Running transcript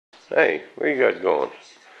Hey, where you guys going?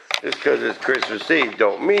 Just because it's Christmas Eve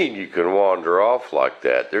don't mean you can wander off like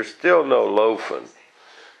that. There's still no loafing.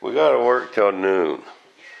 We gotta work till noon.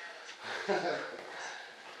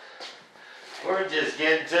 We're just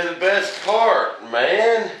getting to the best part,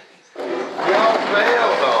 man. Y'all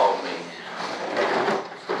bailed on me.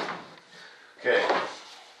 Okay.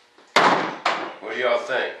 What do y'all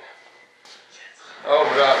think? Oh,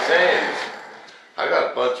 but I was saying, I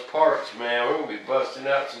got a bunch of parts, man. We're gonna be busting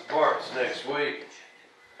out some parts next week.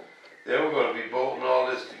 Then we're gonna be bolting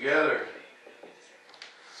all this together.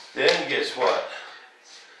 Then guess what?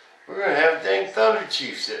 We're gonna have a dang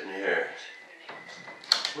thunderchief sitting here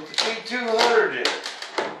with the P200 in it.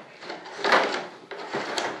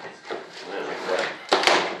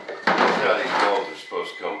 That's how these bolts are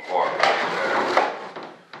supposed to come apart right there.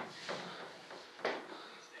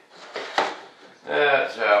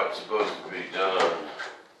 That's how it's supposed to be done.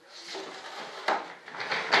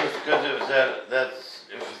 Just because it was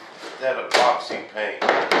that epoxy paint,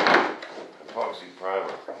 epoxy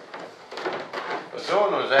primer. But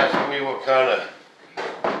someone was asking me what kind of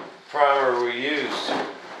primer we used,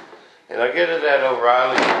 and I get it at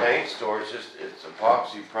O'Reilly's paint store. It's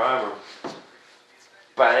epoxy primer.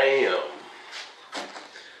 Bam!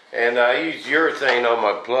 And I use urethane on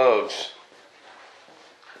my plugs.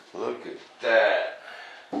 Look at that.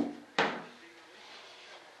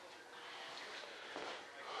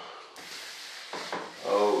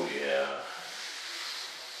 Oh yeah.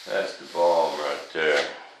 That's the bomb right there.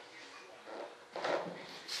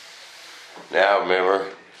 Now remember,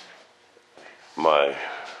 my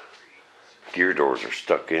gear doors are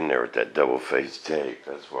stuck in there with that double-faced tape.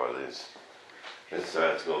 That's why this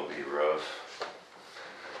side's gonna be rough.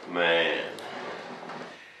 Man.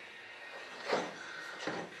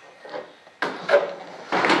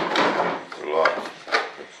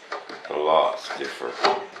 A lot stiffer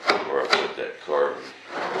where I put that carbon.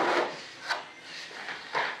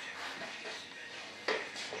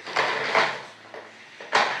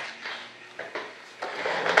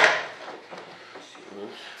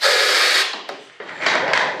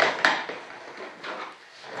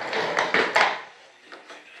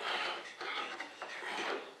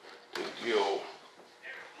 Took the old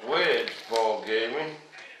wedge Paul gave me.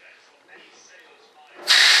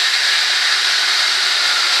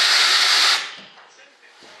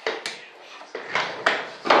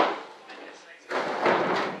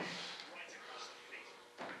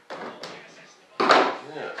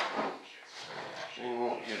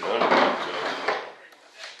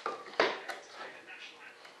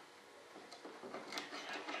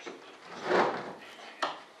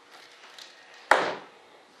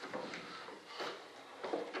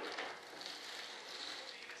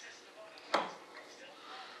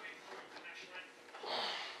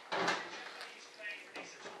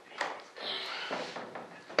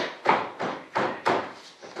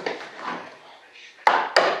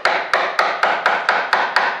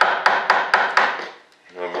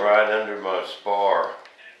 Right under my spar.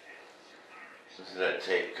 This is that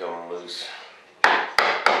tape coming loose.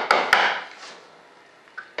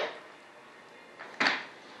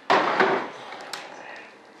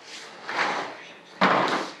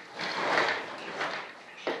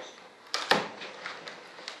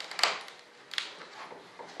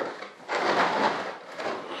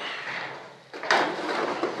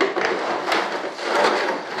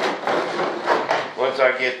 Once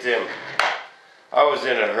I get them, I was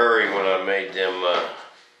in a hurry when I made them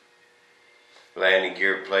landing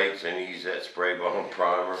gear plates and use that spray bottom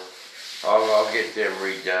primer. I'll get them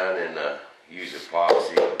redone and use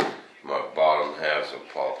epoxy. My bottom halves will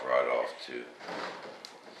pop right off too.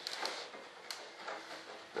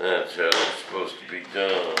 That's how it's supposed to be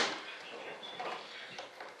done.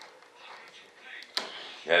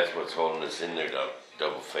 That's what's holding us in there,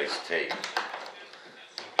 double-faced tape.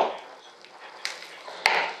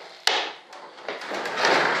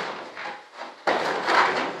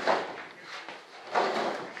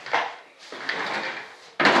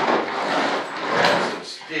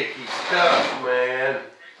 Sticky stuff, man.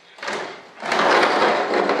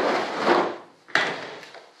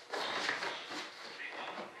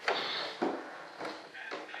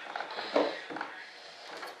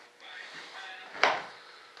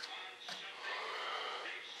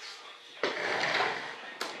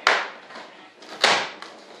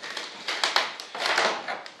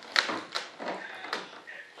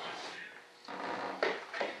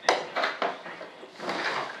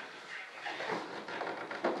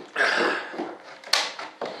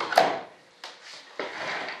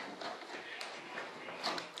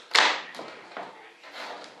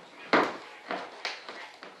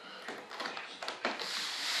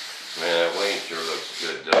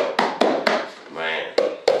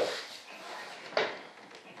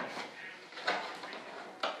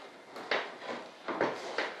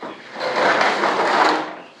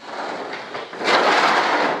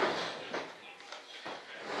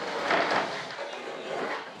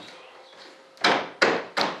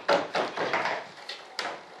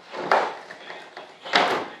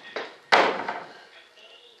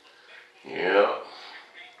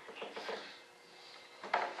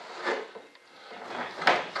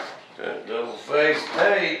 face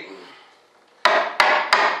tape.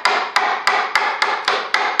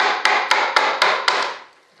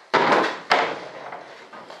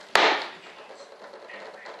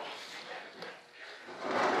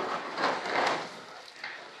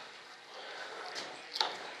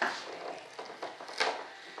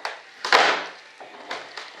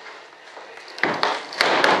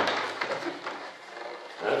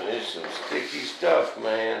 That is some sticky stuff,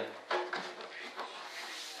 man.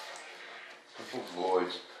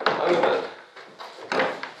 Voids.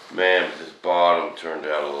 Man, this bottom turned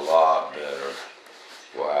out a lot better.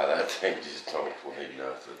 Wow, that thing just don't weigh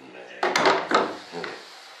nothing, man.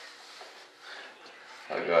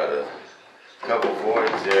 I got a couple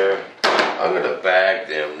voids there. I'm gonna bag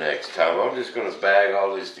them next time. I'm just gonna bag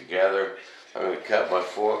all these together. I'm gonna cut my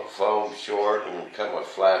foam short. I'm gonna cut my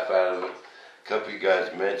flap out of it. A couple of you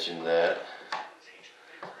guys mentioned that.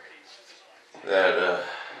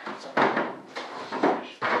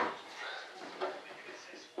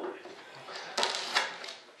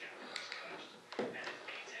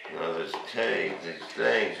 Now this tape, these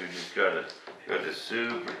things, we just got a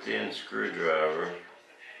super thin screwdriver.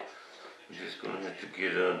 We're just gonna have to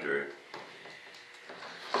get under it.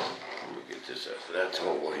 Let me get this up. That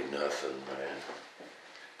don't weigh nothing, man.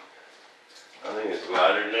 I think it's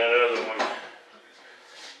lighter than that other one.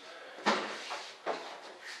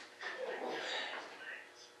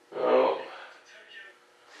 Oh.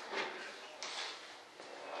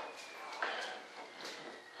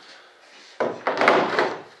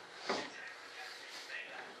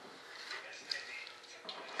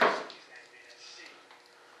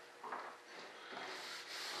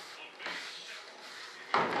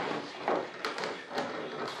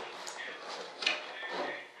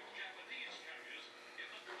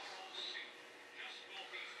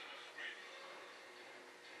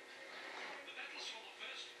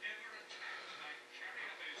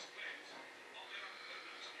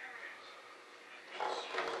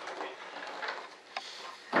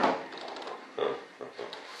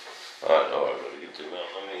 I know I gotta get them out.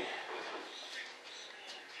 Let me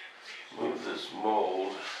move this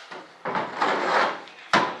mold.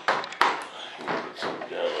 Put some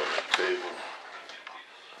down on the table.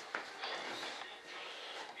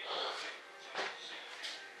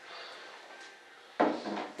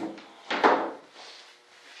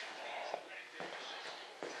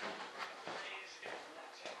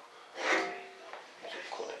 Some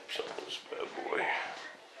clamps on this bad boy.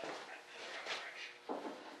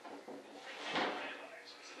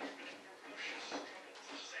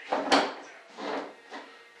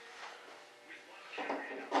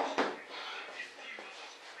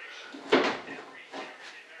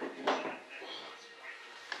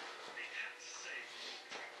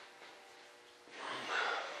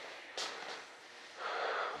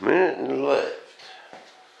 Minute and left.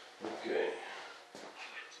 Okay.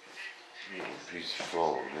 Need a piece of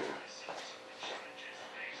foam here.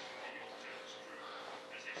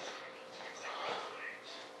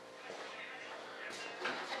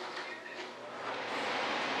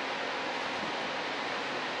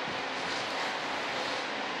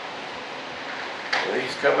 Well,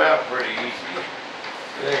 these come out pretty easy.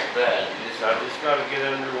 It ain't bad. I just got to get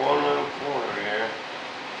under one little corner here.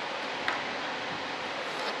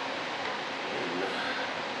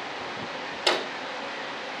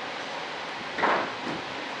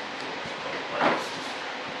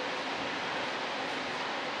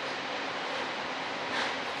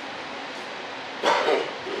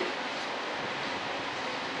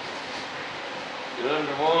 Get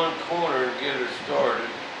under one corner and get her started.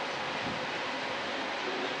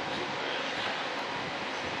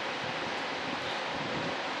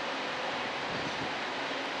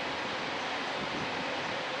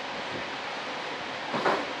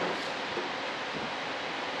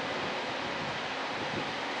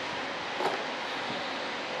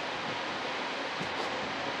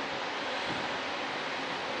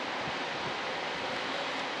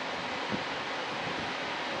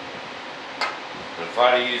 If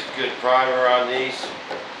I'd have used good primer on these,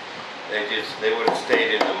 they would have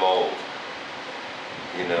stayed in the mold.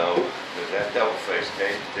 You know, because that double face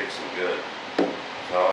tape sticks them good.